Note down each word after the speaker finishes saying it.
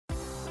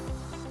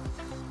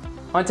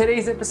On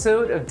today's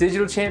episode of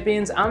Digital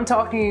Champions, I'm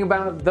talking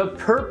about the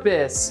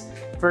purpose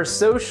for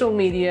social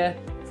media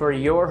for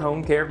your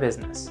home care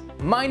business.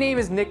 My name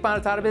is Nick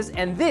Bonatadabis,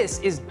 and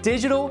this is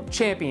Digital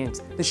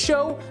Champions, the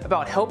show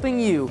about helping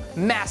you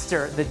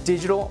master the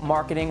digital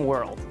marketing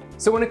world.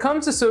 So when it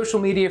comes to social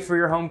media for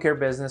your home care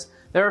business,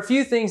 there are a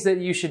few things that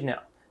you should know.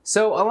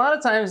 So a lot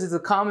of times it's a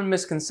common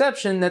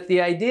misconception that the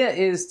idea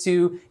is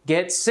to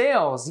get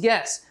sales.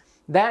 Yes,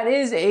 that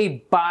is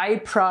a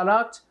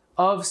byproduct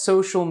of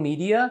social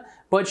media,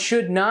 but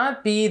should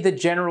not be the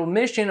general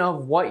mission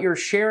of what you're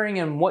sharing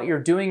and what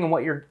you're doing and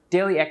what your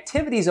daily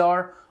activities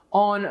are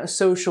on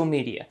social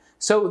media.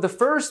 So the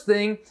first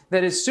thing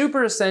that is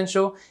super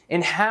essential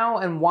in how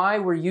and why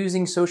we're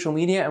using social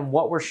media and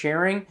what we're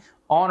sharing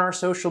on our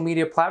social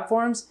media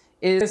platforms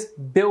is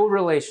build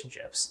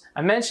relationships.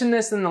 I mentioned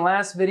this in the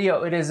last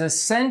video. It is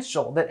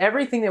essential that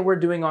everything that we're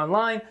doing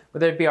online,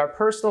 whether it be our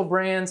personal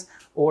brands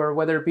or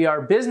whether it be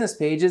our business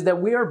pages,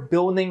 that we are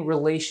building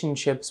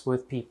relationships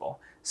with people.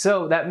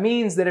 So that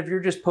means that if you're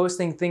just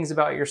posting things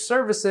about your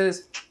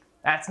services,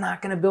 that's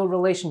not gonna build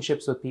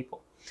relationships with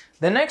people.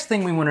 The next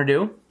thing we wanna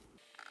do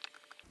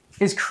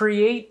is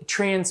create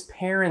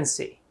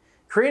transparency.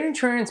 Creating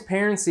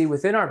transparency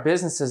within our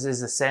businesses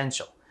is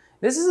essential.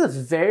 This is a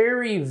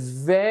very,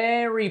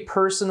 very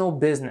personal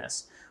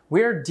business.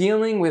 We're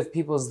dealing with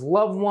people's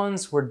loved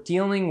ones. We're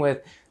dealing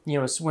with,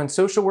 when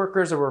social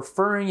workers are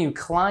referring you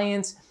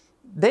clients,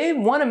 they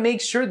want to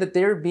make sure that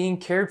they're being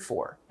cared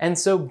for. And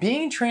so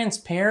being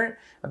transparent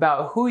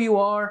about who you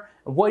are,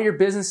 what your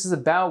business is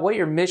about, what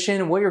your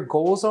mission, what your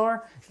goals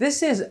are,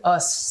 this is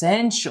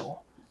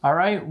essential. All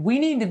right, we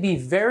need to be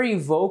very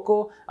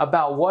vocal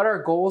about what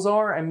our goals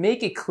are and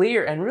make it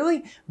clear and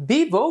really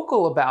be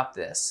vocal about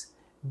this.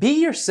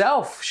 Be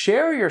yourself,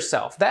 share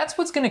yourself. That's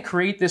what's going to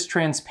create this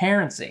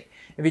transparency.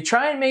 If you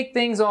try and make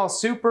things all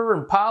super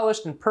and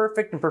polished and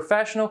perfect and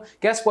professional,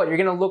 guess what? You're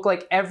going to look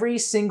like every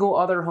single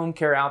other home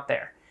care out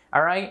there.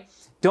 All right?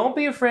 Don't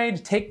be afraid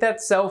to take that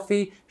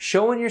selfie,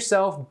 showing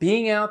yourself,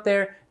 being out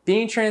there,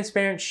 being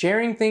transparent,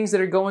 sharing things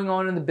that are going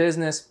on in the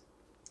business.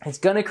 It's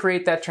going to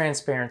create that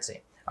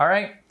transparency. All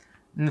right?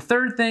 And the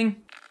third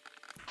thing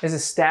is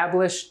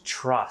establish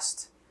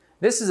trust.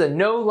 This is a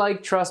know,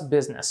 like, trust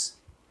business.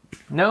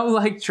 Know,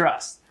 like,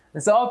 trust.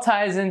 This all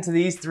ties into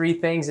these three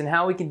things and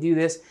how we can do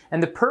this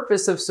and the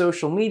purpose of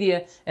social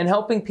media and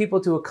helping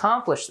people to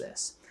accomplish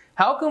this.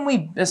 How can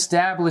we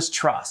establish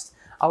trust?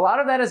 A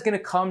lot of that is going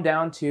to come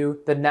down to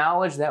the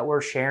knowledge that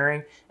we're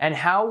sharing and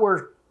how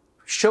we're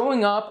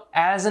showing up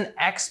as an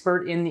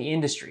expert in the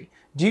industry.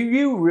 Do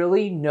you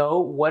really know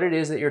what it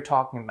is that you're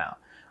talking about?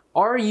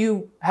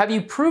 Have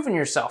you proven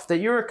yourself that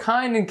you're a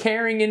kind and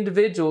caring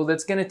individual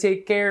that's going to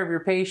take care of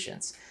your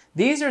patients?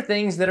 These are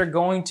things that are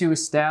going to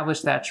establish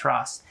that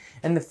trust.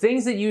 And the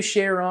things that you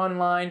share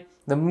online,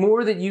 the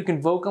more that you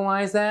can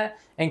vocalize that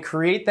and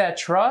create that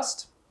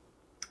trust,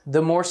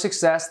 the more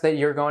success that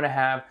you're going to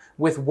have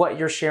with what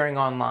you're sharing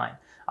online.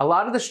 A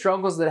lot of the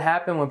struggles that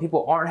happen when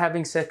people aren't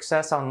having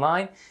success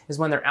online is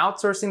when they're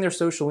outsourcing their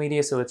social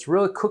media, so it's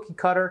really cookie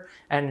cutter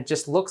and it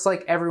just looks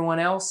like everyone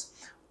else.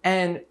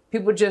 And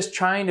people just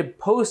trying to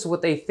post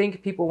what they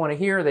think people want to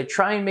hear. They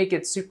try and make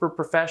it super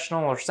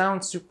professional or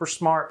sound super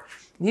smart.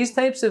 These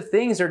types of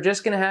things are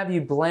just going to have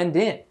you blend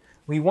in.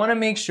 We want to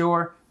make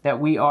sure that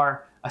we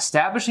are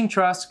establishing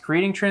trust,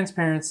 creating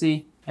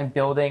transparency, and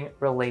building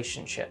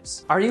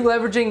relationships. Are you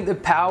leveraging the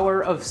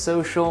power of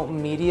social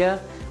media?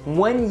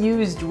 When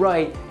used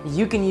right,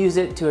 you can use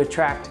it to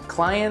attract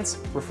clients,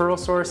 referral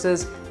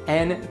sources,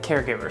 and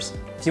caregivers.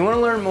 If you want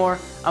to learn more,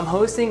 I'm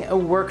hosting a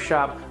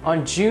workshop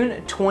on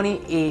June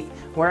 28th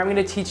where I'm going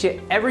to teach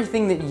you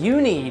everything that you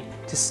need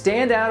to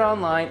stand out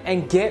online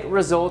and get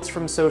results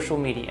from social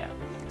media.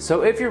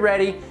 So if you're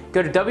ready,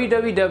 go to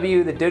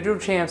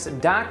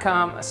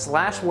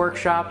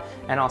www.thedigitalchamps.com/workshop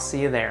and I'll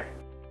see you there.